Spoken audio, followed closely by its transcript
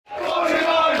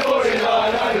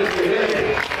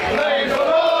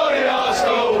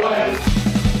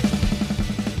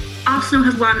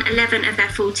won 11 of their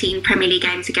 14 Premier League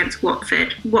games against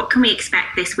Watford. What can we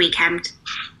expect this weekend?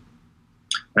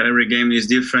 But every game is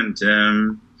different.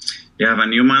 You have a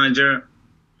new manager,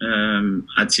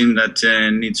 a team that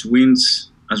needs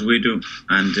wins, as we do.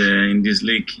 And in this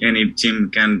league, any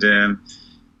team can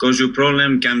cause you a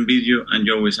problem, can beat you, and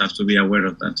you always have to be aware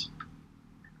of that.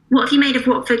 What have you made of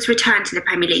Watford's return to the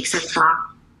Premier League so far?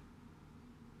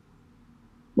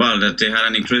 Well, that they had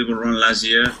an incredible run last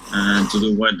year to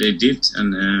do what they did,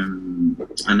 and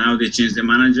now they changed the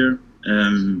manager.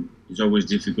 It's always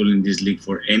difficult in this league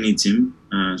for any team.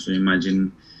 So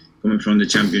imagine coming from the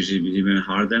Championship is even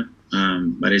harder.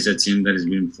 But it's a team that has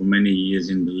been for many years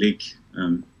in the league.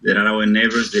 They are our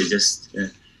neighbours. They're just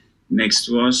next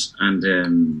to us,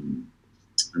 and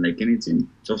like any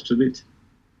team, tough to beat.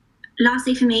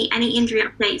 Lastly, for me, any injury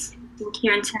updates from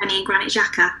Kieran Tierney and Granit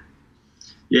Xhaka?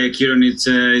 Yeah, Kieran, he's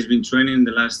been training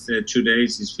the last 2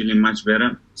 days. He's feeling much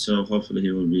better, so hopefully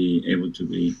he will be able to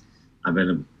be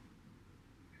available.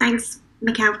 Thanks,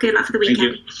 Mikel. Good luck for the weekend.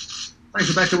 Thank you. Thanks,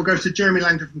 Rebecca. We'll go to Jeremy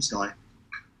Langdon from Sky.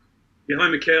 Yeah, hi,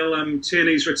 Mikel.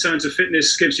 Tierney's return to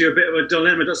fitness gives you a bit of a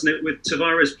dilemma, doesn't it, with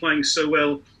Tavares playing so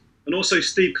well? And also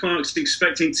Steve Clarke's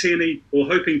expecting Tierney, or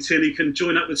hoping Tierney can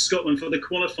join up with Scotland for the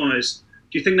qualifiers.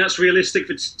 Do you think that's realistic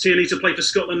for Tierney to play for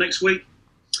Scotland next week?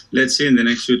 Let's see in the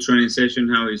next few training sessions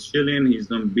how he's feeling. He's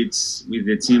done bits with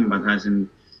the team, but hasn't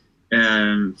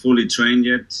fully trained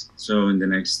yet. So in the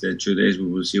next 2 days, we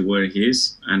will see where he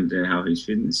is and how his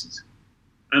fitness is.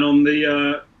 And on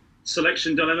the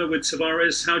selection dilemma with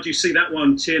Tavares, how do you see that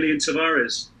one, Tierney and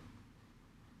Tavares?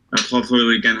 Hopefully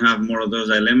we can have more of those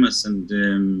dilemmas,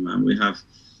 and we have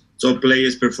top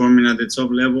players performing at the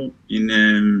top level in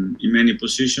many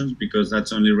positions, because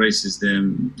that only raises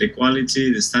the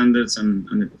quality, the standards, and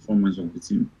the performance of the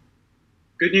team.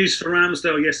 Good news for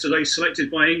Ramsdale yesterday,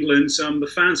 selected by England.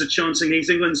 The fans are chanting he's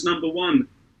England's number one.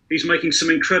 He's making some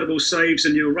incredible saves,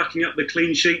 and you're racking up the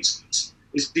clean sheets.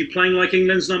 Is he playing like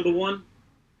England's number one?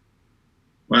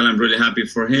 Well, I'm really happy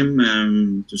for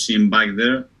him to see him back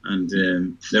there, and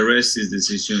the rest is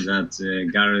decisions that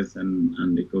Gareth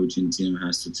and the coaching team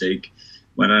has to take.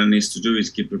 What Aaron needs to do is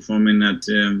keep performing at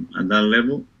that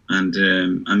level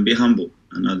and be humble,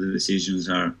 and other decisions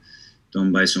are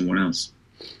done by someone else.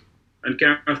 And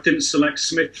Gareth didn't select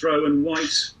Smith, Rowe and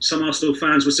White. Some Arsenal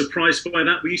fans were surprised by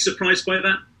that. Were you surprised by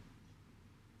that?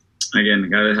 Again,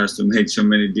 Gareth has to make so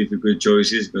many difficult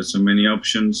choices, got so many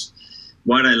options.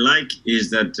 What I like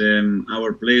is that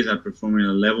our players are performing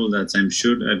at a level that I'm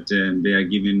sure that they are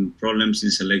giving problems in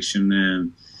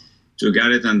selection to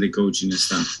Gareth and the coaching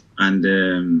staff, and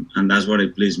that's what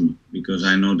it pleases me, because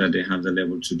I know that they have the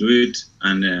level to do it,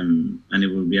 and it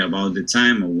will be about the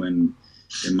time or when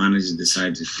the manager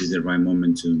decides it's the right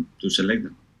moment to select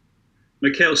them.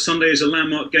 Mikel, Sunday is a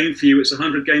landmark game for you. It's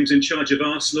 100 games in charge of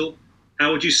Arsenal.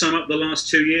 How would you sum up the last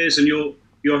 2 years and your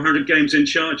 100 games in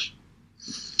charge?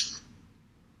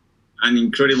 An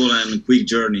incredible and quick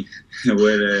journey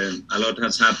where a lot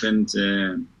has happened,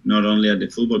 not only at the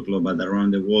football club but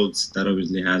around the world. That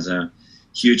obviously has a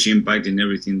huge impact in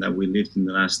everything that we lived in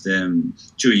the last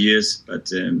 2 years. But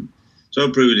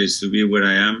so privileged to be where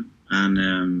I am, and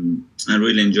I'm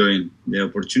really enjoying the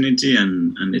opportunity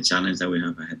and the challenge that we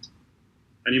have ahead.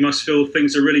 And you must feel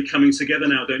things are really coming together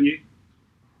now, don't you?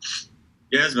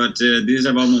 Yes, but this is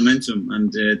about momentum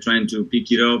and trying to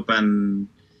pick it up and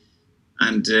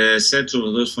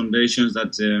settle those foundations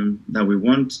that we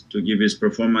want to give us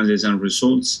performances and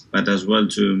results, but as well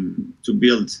to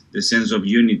build the sense of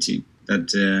unity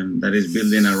that is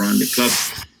building around the club,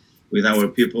 with our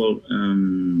people,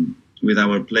 with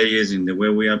our players, in the way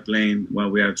we are playing,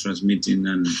 what we are transmitting,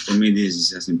 and for me this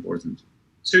is as important.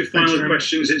 Two final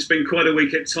questions. It's been quite a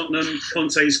week at Tottenham.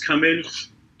 Conte's come in.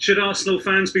 Should Arsenal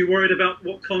fans be worried about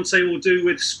what Conte will do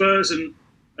with Spurs, and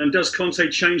does Conte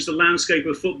change the landscape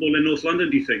of football in North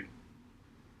London, do you think?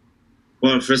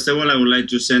 Well, first of all, I would like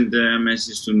to send a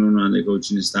message to Nuno and the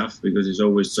coaching staff, because it's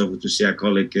always tough to see a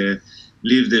colleague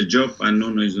leave their job, and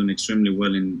Nuno is doing extremely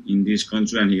well in this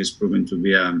country, and he has proven to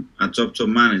be a top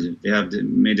manager. They have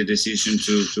made a decision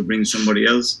to bring somebody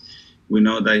else. We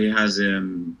know that he has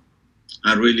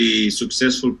a really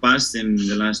successful past in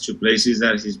the last 2 places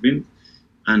that he's been,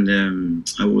 and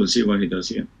I will see what he does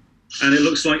here. And it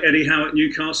looks like Eddie Howe at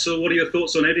Newcastle. What are your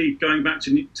thoughts on Eddie going back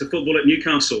to football at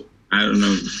Newcastle? I don't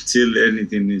know. Till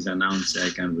anything is announced, I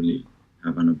can't really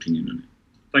have an opinion on it.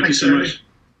 Thank you so much.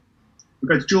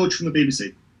 We'll go to George from the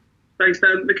BBC. Thanks,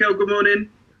 Dan. Mikel, good morning.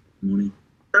 Good morning.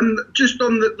 Just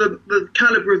on the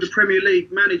calibre of the Premier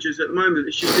League managers at the moment,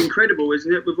 it's just incredible,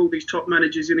 isn't it, with all these top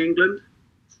managers in England?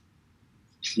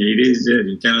 It is.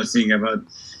 You cannot think about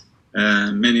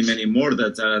many more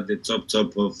that are at the top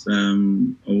of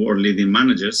world leading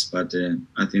managers. But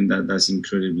I think that's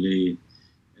incredibly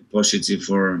positive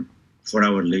for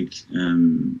our league,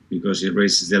 because it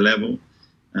raises the level,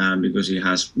 because it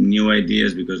has new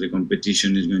ideas, because the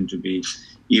competition is going to be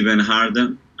even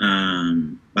harder.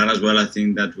 But as well, I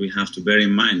think that we have to bear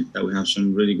in mind that we have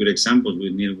some really good examples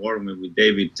with Neil Warren, with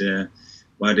David,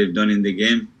 what they've done in the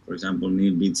game. For example,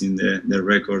 Neil beating the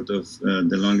record of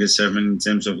the longest servant in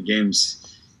terms of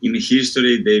games in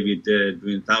history. David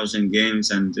doing 1,000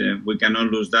 games, and we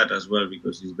cannot lose that as well,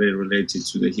 because it's very related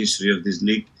to the history of this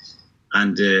league,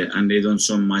 and they done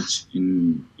so much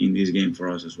in this game for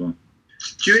us as well.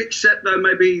 Do you accept that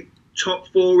maybe top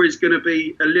four is going to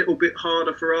be a little bit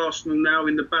harder for Arsenal now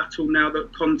in the battle, now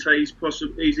that Conte is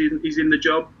he's in the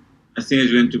job? I think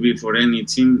it's going to be for any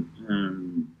team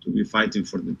to be fighting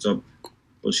for the top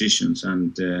positions,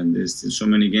 and there's still so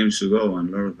many games to go,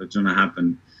 and a lot of it's going to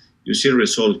happen. You see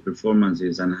results,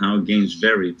 performances, and how games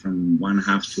vary from one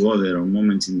half to other, or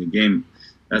moments in the game.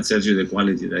 That tells you the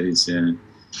quality that is in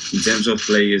terms of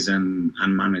players and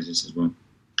managers as well.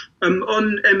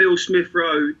 On Emile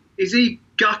Smith-Rowe, is he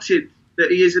gutted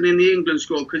that he isn't in the England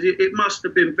squad? Because it must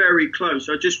have been very close.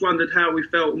 I just wondered how he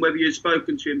felt and whether you had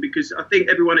spoken to him, because I think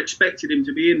everyone expected him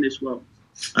to be in this one.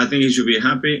 I think he should be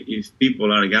happy if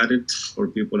people are gutted or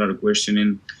people are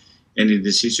questioning any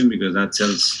decision, because that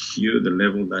tells you the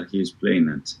level that he is playing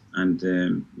at.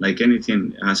 And like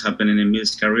anything has happened in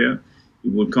Emile's career,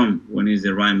 it will come when it's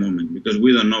the right moment, because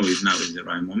we don't know if now is the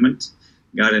right moment.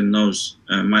 Gareth knows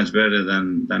much better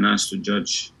than us to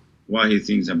judge what he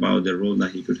thinks about the role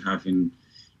that he could have in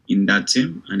that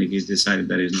team. And if he's decided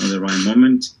that it's not the right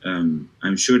moment,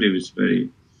 I'm sure it was very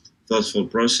thoughtful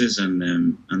process and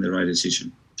the right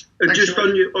decision. Just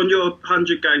on your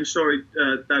 100 games, sorry,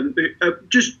 Dan,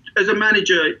 just as a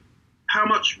manager, how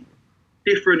much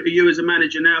different are you as a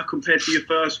manager now compared to your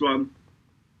first one?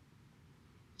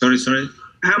 Sorry?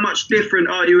 How much different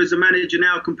are you as a manager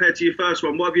now compared to your first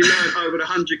one? What have you learned over the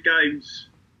 100 games?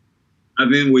 I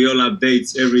think we all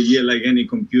update every year like any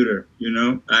computer,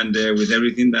 and with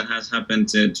everything that has happened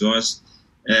to us,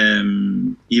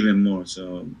 even more.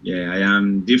 So, yeah, I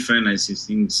am different. I see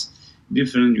things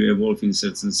different. You evolve in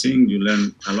certain things. You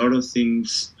learn a lot of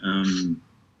things. I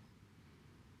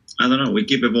don't know. We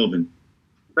keep evolving.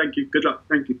 Thank you. Good luck.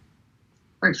 Thank you.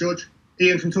 Thanks, George.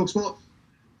 Ian from TalkSport.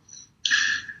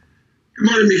 Good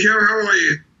morning, Mikel. How are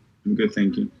you? I'm good,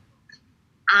 thank you.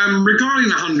 Regarding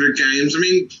the 100 games, I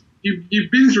mean,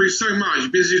 you've been through so much.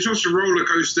 You've been through such a roller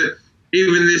coaster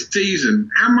even this season.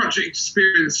 How much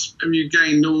experience have you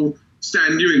gained or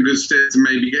stand you in good stead to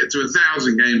maybe get to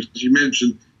 1,000 games? As you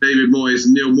mentioned, David Moyes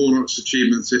and Neil Warnock's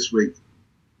achievements this week.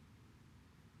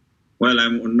 Well,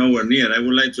 I'm nowhere near. I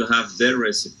would like to have their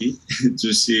recipe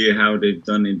to see how they've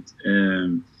done it,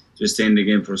 to stay in the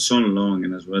game for so long,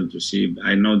 and as well to see.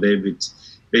 I know David,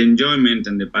 the enjoyment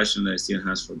and the passion that he still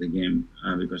has for the game,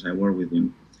 because I work with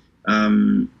him.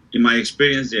 In my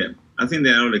experience, yeah, I think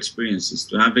they are all experiences.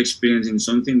 To have experience in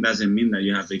something doesn't mean that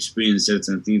you have experienced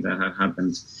certain things that have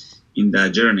happened in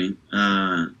that journey.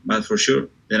 But for sure,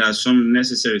 there are some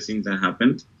necessary things that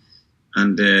happened,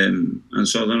 and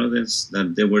some others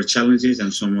that there were challenges,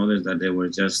 and some others that they were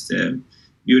just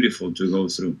beautiful to go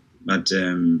through. But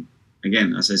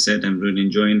again, as I said, I'm really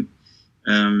enjoying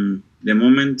the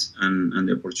moment and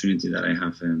the opportunity that I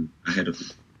have ahead of me.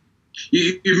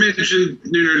 You mentioned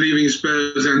Nuno leaving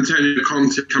Spurs, Antonio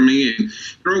Conte coming in.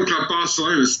 Your old club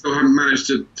Barcelona still haven't managed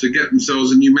to get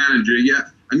themselves a new manager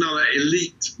yet. Another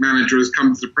elite manager has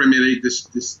come to the Premier League this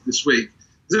week.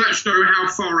 Does that show how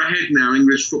far ahead now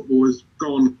English football has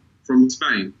gone from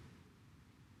Spain?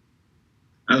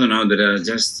 I don't know. They are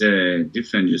just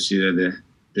different. You see that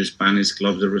the Spanish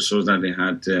clubs, the results that they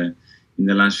had in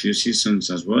the last few seasons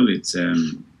as well, it's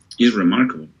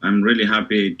remarkable. I'm really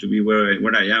happy to be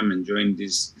where I am, enjoying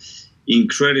this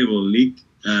incredible league.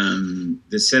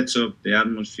 The setup, the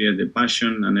atmosphere, the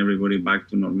passion, and everybody back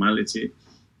to normality.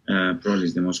 Probably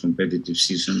is the most competitive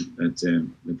season that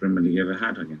the Premier League ever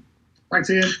had again. Thanks,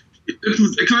 Ian.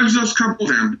 Can I just ask a couple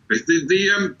of them?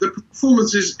 The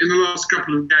performances in the last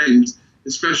couple of games,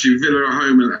 especially Villa at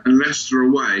home and Leicester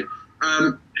away,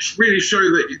 really show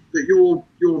that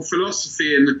your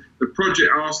philosophy and the project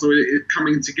Arsenal is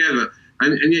coming together.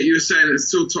 And yet you were saying that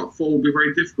still top four will be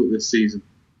very difficult this season.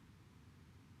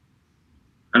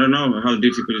 I don't know how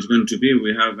difficult it's going to be.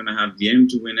 We are going to have the aim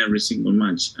to win every single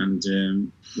match, and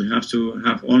we have to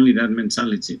have only that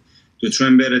mentality to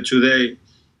train better today,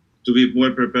 to be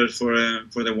well prepared for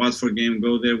the Watford game,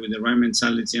 go there with the right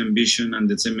mentality, ambition, and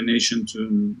determination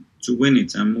to win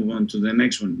it and move on to the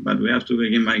next one. But we have to be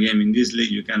game by game. In this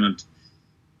league, you cannot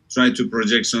try to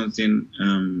project something.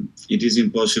 It is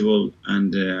impossible,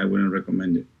 and I wouldn't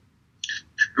recommend it.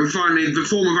 And finally, the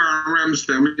form of Aaron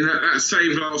Ramsdale. I mean, that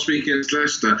save last week against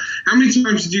Leicester. How many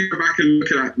times did you go back and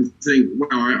look at that and think,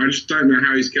 wow, I just don't know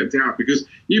how he's kept it out? Because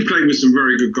you played with some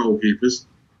very good goalkeepers.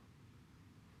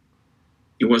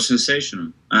 It was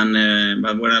sensational. And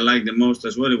but what I liked the most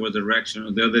as well, it was the reaction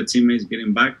of the other teammates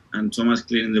getting back and Thomas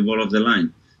clearing the ball off the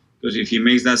line. Because if he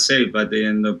makes that save, but they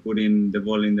end up putting the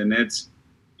ball in the nets,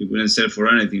 he wouldn't sell for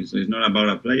anything. So it's not about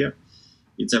a player.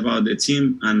 It's about the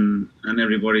team, and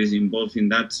everybody is involved in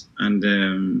that. And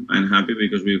I'm happy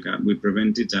because we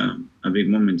prevented a big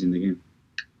moment in the game.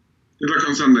 Good luck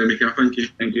on Sunday, Mikel. Thank you.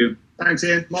 Thank you. Thanks,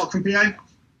 Ian. Mark from PA.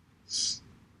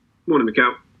 Morning,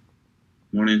 Mikel.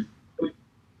 Morning.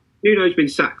 Nuno's been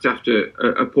sacked after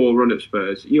a poor run at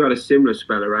Spurs. You had a similar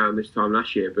spell around this time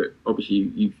last year, but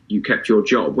obviously you kept your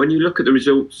job. When you look at the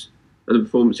results and the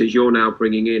performances you're now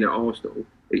bringing in at Arsenal,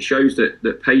 it shows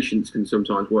that patience can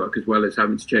sometimes work as well as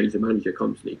having to change the manager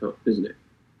constantly, doesn't it?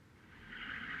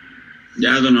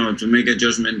 Yeah, I don't know, to make a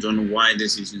judgment on why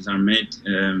decisions are made,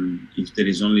 if there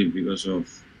is only because of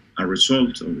a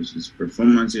result, or it's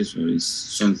performances, or it's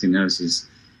something else, is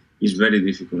very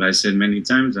difficult. I said many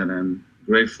times that I'm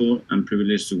grateful and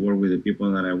privileged to work with the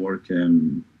people that I work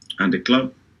at the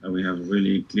club, that we have a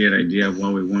really clear idea of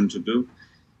what we want to do.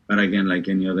 But again, like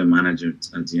any other manager,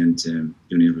 at the end,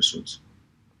 you need results.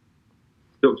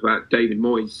 Talked about David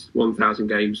Moyes, 1,000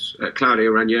 games.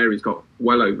 Claudio Ranieri's got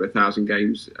well over 1,000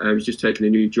 games. He's just taken a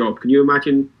new job. Can you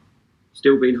imagine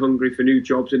still being hungry for new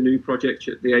jobs and new projects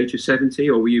at the age of 70,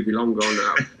 or will you be long gone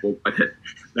now?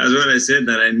 That's what I said,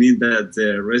 that I need that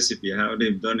recipe, how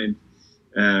they've done it.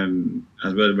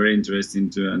 As well, very interesting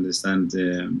to understand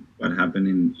what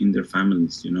happened in their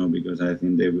families, because I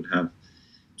think they would have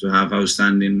to have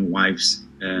outstanding wives,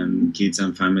 kids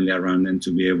and family around them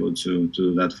to be able to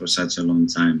do that for such a long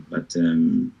time. But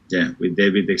yeah, with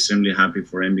David, extremely happy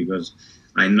for him because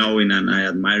I know him and I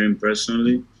admire him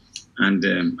personally, and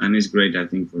it's great, I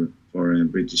think, for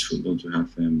British football to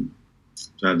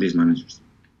have these managers.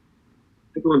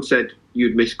 Everyone said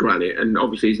you'd miss Granit, and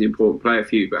obviously he's an important player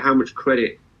for you, but how much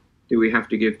credit do we have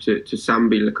to give to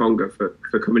Sambi Lokonga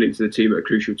for coming into the team at a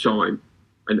crucial time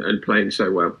and playing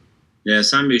so well? Yeah,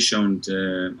 Sambi's shown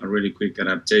a really quick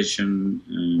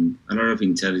adaptation, a lot of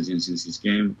intelligence in his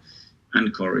game,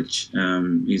 and courage.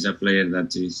 He's a player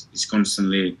that is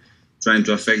constantly trying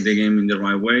to affect the game in the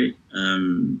right way.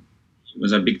 It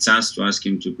was a big task to ask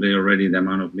him to play already the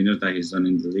amount of minutes that he's done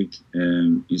in the league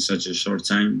in such a short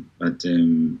time. But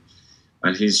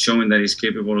he's showing that he's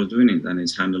capable of doing it, and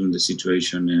he's handling the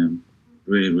situation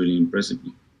really, really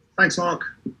impressively. Thanks, Mark.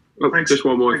 Thanks. Just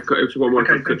one more. Okay,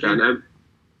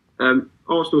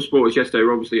 Arsenal supporters yesterday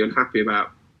were obviously unhappy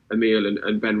about Emile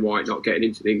and Ben White not getting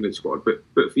into the England squad. But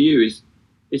for you, is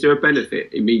there a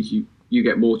benefit? It means you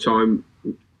get more time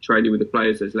training with the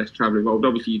players, there's less travel involved.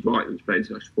 Obviously, you'd like them to play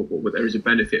international football, but there is a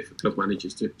benefit for club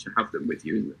managers to have them with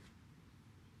you, isn't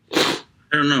there?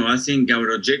 I don't know. I think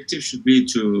our objective should be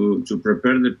to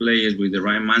prepare the players with the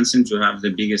right mindset to have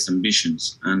the biggest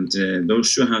ambitions. And those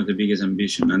should have the biggest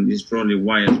ambition. And this is probably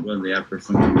why as well they are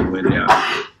performing the way they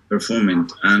are performing.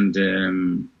 And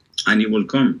it will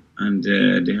come. And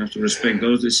they have to respect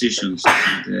those decisions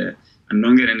and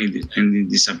don't get any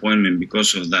disappointment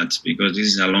because of that, because this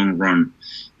is a long run.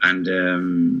 And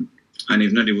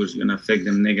if not, it was going to affect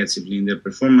them negatively in their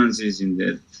performances, in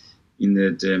that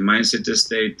mindset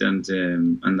state,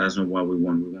 and that's not what we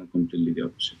want. We want completely the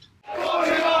opposite.